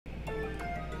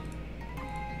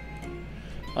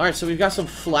Alright, so we've got some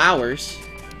flowers.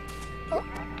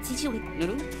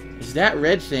 Is that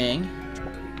red thing?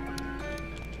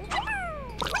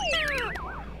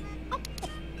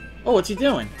 Oh, what's he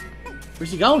doing?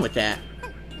 Where's he going with that?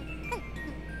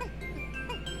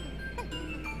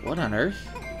 What on earth?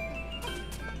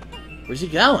 Where's he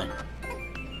going?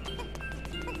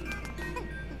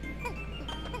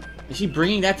 Is he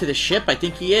bringing that to the ship? I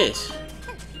think he is.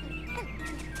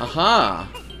 Aha!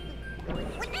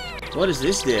 What does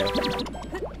this do?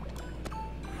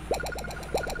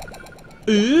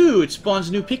 Ooh, it spawns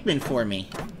new Pikmin for me.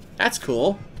 That's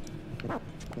cool.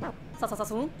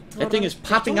 That thing is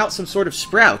popping out some sort of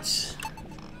sprouts.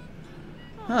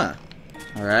 Huh.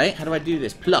 Alright, how do I do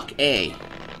this? Pluck A.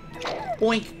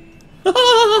 Boink.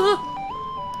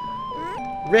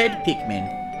 Red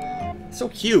Pikmin. So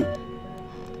cute.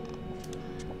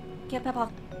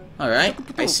 Alright,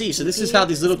 I see. So this is how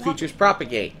these little creatures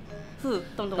propagate.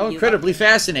 How incredibly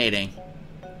fascinating.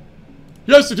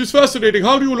 Yes, it is fascinating.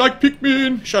 How do you like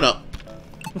Pikmin? Shut up.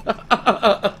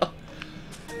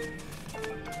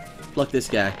 Pluck this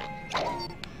guy.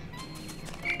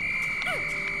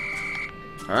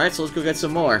 Alright, so let's go get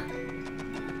some more.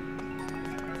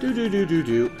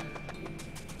 Do.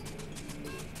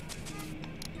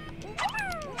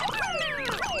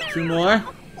 Two more.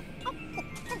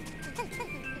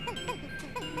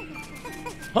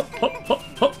 Hop, hop, hop,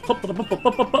 hop, hop, hop, hop,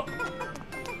 hop, hop.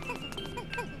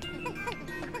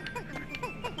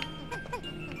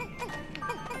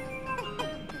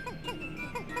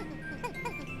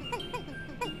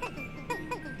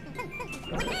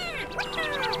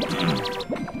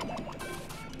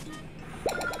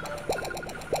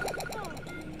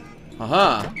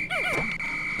 Aha!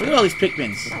 Look at all these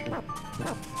Pikmins.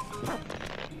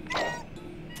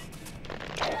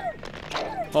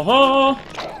 Haha!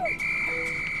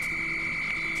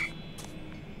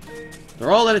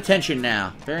 They're all at attention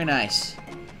now. Very nice.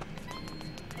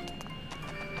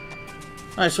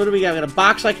 Alright, so what do we got? We got a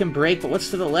box I can break, but what's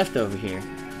to the left over here?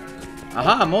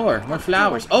 Aha, more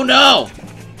flowers. Oh no!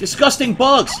 Disgusting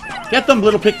bugs! Get them,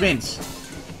 little Pikmins!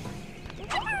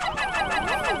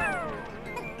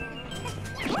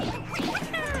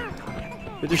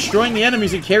 They're destroying the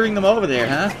enemies and carrying them over there,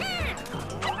 huh?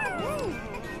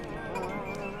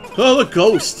 Oh, the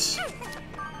ghosts!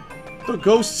 The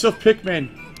ghosts of Pikmin!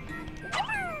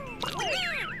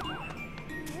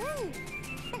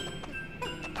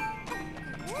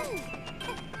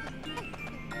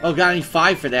 Oh, got any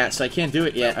 5 for that, so I can't do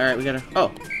it yet. Alright, we gotta...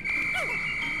 Oh.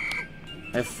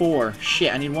 I have 4.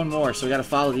 Shit, I need 1 more, so we gotta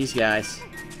follow these guys.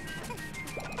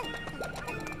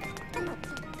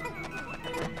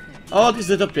 Oh, these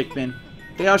little Pikmin.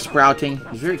 They are sprouting.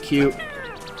 It's very cute.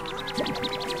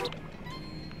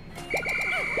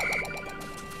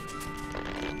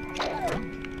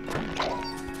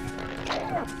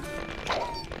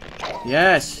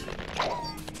 Yes.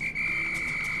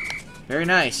 Very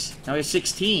nice. Now we have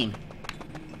 16.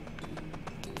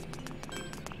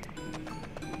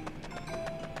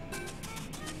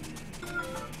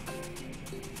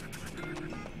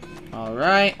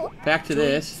 Alright, back to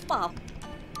this.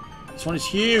 This one is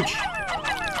huge.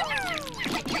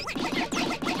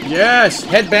 Yes!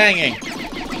 Headbanging!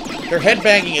 They're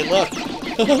headbanging it, look!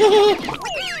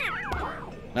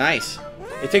 Nice.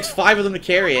 It takes 5 of them to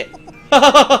carry it.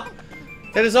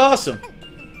 That is awesome.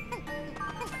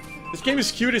 This game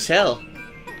is cute as hell.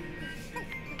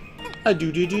 I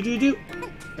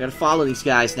gotta follow these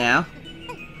guys now.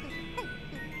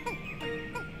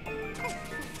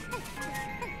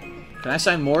 Can I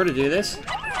assign more to do this?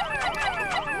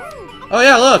 Oh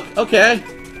yeah, look! Okay.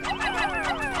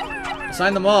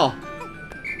 Assign them all.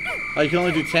 Oh, you can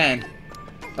only do 10.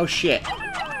 Oh shit.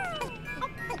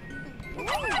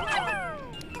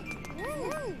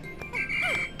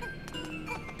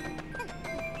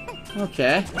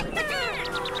 Okay.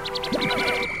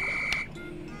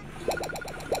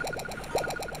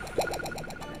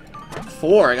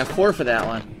 4. I got 4 for that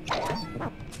one.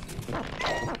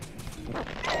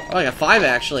 Oh, I got 5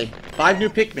 actually. 5 new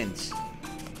Pikmins.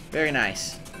 Very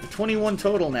nice. 21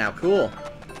 total now. Cool.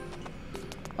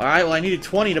 Alright, well I needed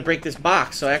 20 to break this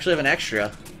box, so I actually have an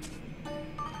extra.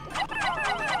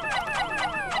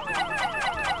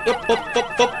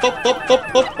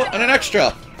 And an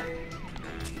extra!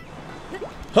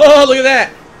 Oh, look at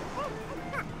that!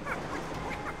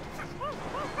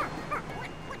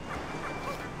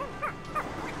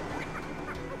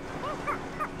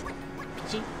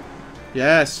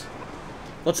 Yes.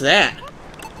 What's that?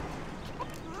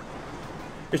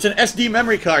 It's an SD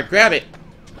memory card. Grab it.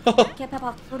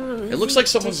 It looks like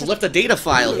someone's left a data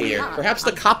file here. Perhaps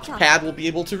the cop pad will be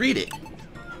able to read it.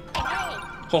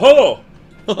 Ho ho!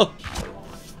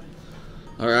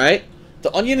 Alright.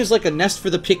 The onion is like a nest for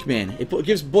the Pikmin. It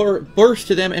gives birth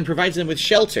to them and provides them with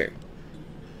shelter.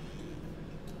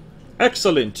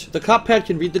 Excellent. The cop pad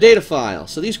can read the data file.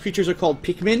 So these creatures are called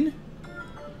Pikmin.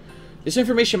 This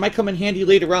information might come in handy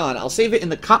later on. I'll save it in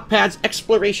the cop pad's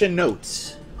exploration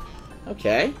notes.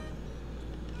 Okay.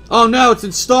 Oh no, it's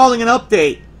installing an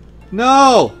update.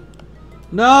 No!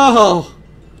 No!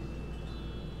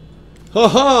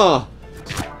 Haha!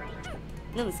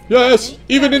 Yes,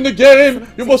 even in the game,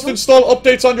 you must install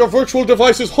updates on your virtual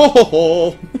devices. Ho ho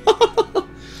ho!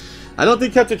 I don't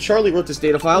think Captain Charlie wrote this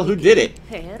data file. Who did it?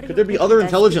 Could there be other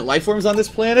intelligent life forms on this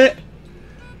planet?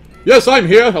 Yes, I'm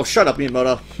here. Oh, shut up,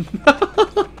 Miyamoto.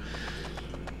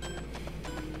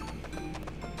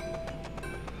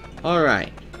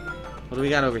 Alright. What do we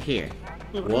got over here?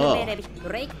 Whoa.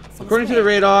 According to the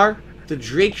radar, the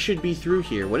Drake should be through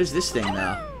here. What is this thing,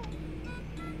 though?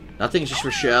 Nothing, it's just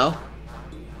for show.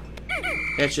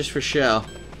 Yeah, it's just for show.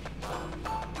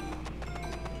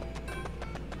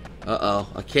 Uh-oh,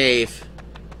 a cave.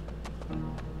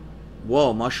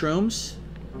 Whoa, mushrooms?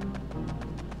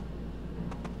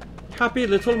 Happy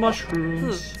little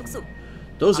mushrooms.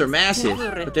 Those are massive,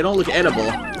 but they don't look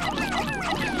edible.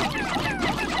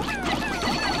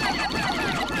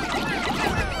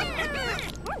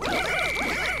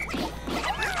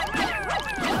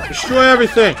 Destroy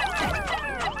everything!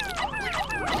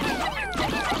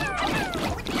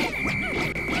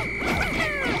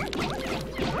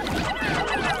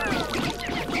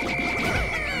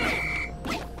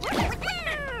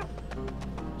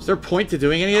 Is there a point to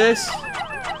doing any of this?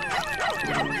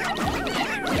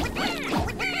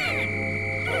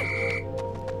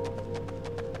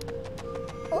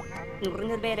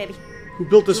 Who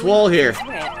built this wall here?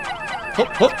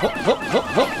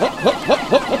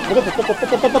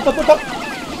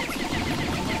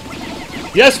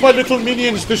 Yes, my little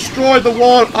minions, destroy the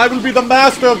wall. I will be the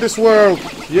master of this world.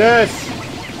 Yes.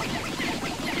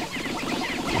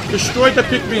 Destroy the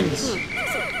Pikmins.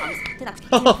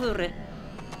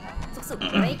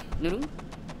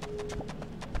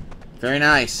 Very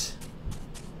nice.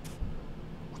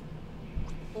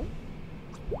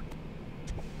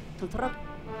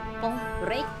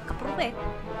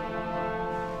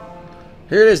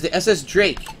 Here it is, the SS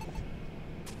Drake.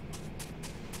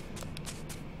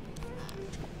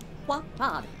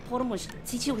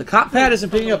 The cop pad isn't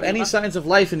picking up any signs of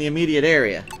life in the immediate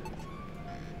area.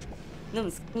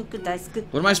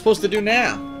 What am I supposed to do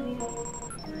now?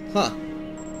 Huh.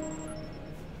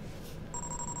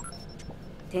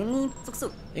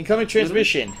 Incoming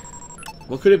transmission.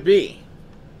 What could it be?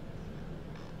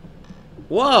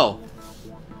 Whoa!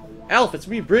 Alf, it's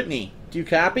me, Brittany. Do you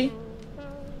copy?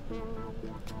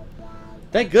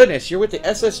 Thank goodness, you're with the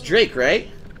SS Drake, right?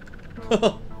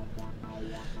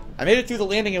 I made it through the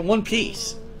landing in one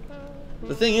piece.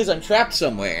 The thing is, I'm trapped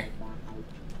somewhere.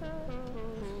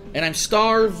 And I'm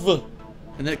starved.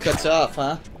 And then it cuts off,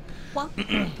 huh?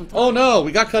 Oh no,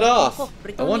 we got cut off.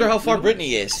 I wonder how far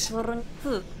Brittany is.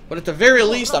 But at the very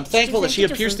least, I'm thankful that she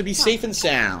appears to be safe and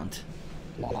sound.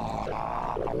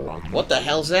 What the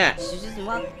hell's that?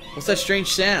 What's that strange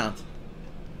sound?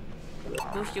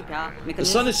 The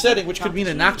sun is setting, which could mean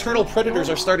the nocturnal predators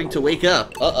are starting to wake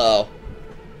up. Uh-oh.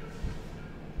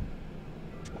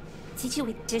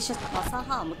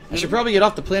 I should probably get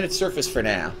off the planet's surface for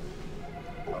now.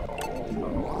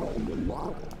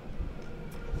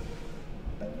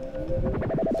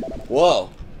 Whoa.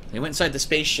 They went inside the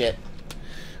spaceship.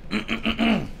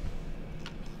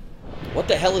 What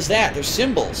the hell is that? There's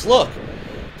symbols. Look.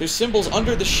 There's symbols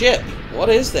under the ship. What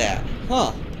is that?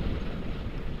 Huh.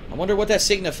 I wonder what that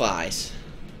signifies.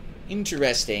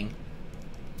 Interesting.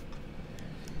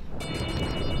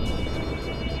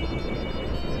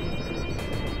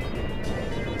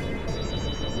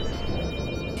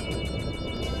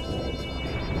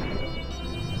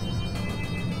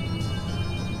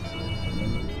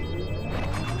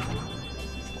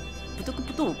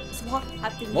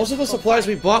 Most of the supplies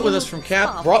we brought with us from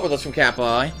Cap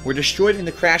Eye were destroyed in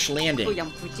the crash landing.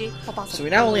 So we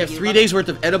now only have 3 days worth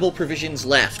of edible provisions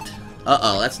left.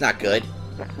 Uh-oh, that's not good.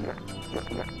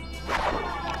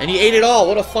 And he ate it all.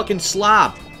 What a fucking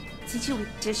slob.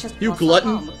 You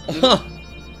glutton.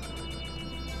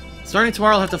 Starting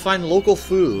tomorrow, I'll have to find local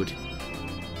food.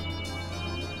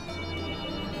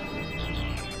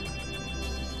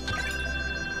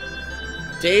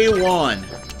 Day 1.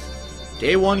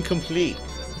 Day 1 complete.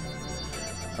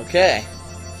 Okay.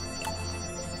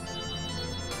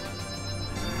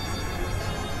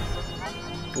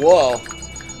 Whoa.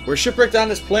 We're shipwrecked on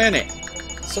this planet.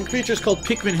 Some creatures called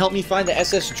Pikmin helped me find the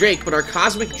SS Drake, but our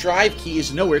cosmic drive key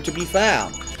is nowhere to be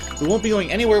found. We won't be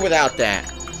going anywhere without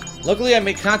that. Luckily, I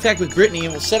made contact with Brittany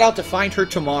and will set out to find her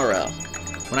tomorrow.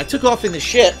 When I took off in the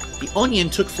ship, the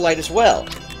Onion took flight as well.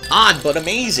 Odd, but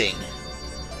amazing.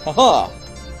 Haha.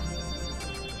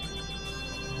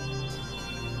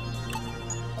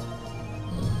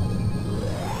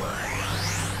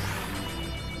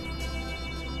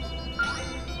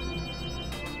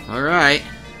 Alright.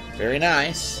 Very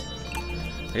nice.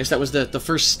 I guess that was the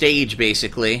first stage,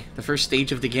 basically. The first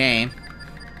stage of the game.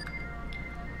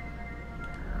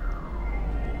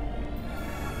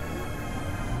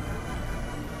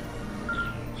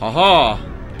 Haha!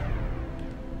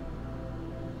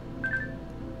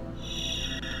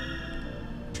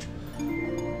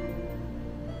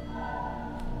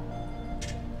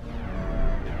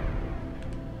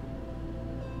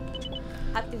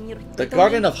 The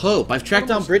Garden of Hope. I've tracked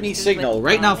down Brittany's signal.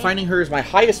 Right now, finding her is my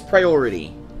highest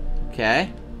priority.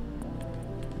 Okay.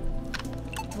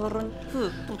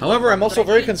 However, I'm also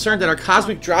very concerned that our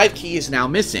cosmic drive key is now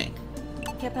missing.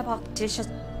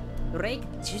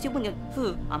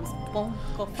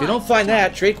 If you don't find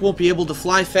that, Drake won't be able to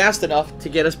fly fast enough to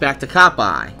get us back to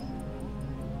Kapai.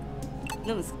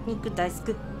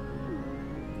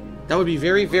 That would be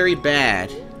very, very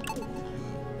bad.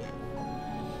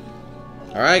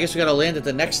 Alright, I guess we gotta land at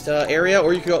the next area,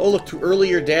 or you could go, oh look, to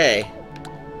earlier day.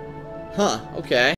 Huh, okay.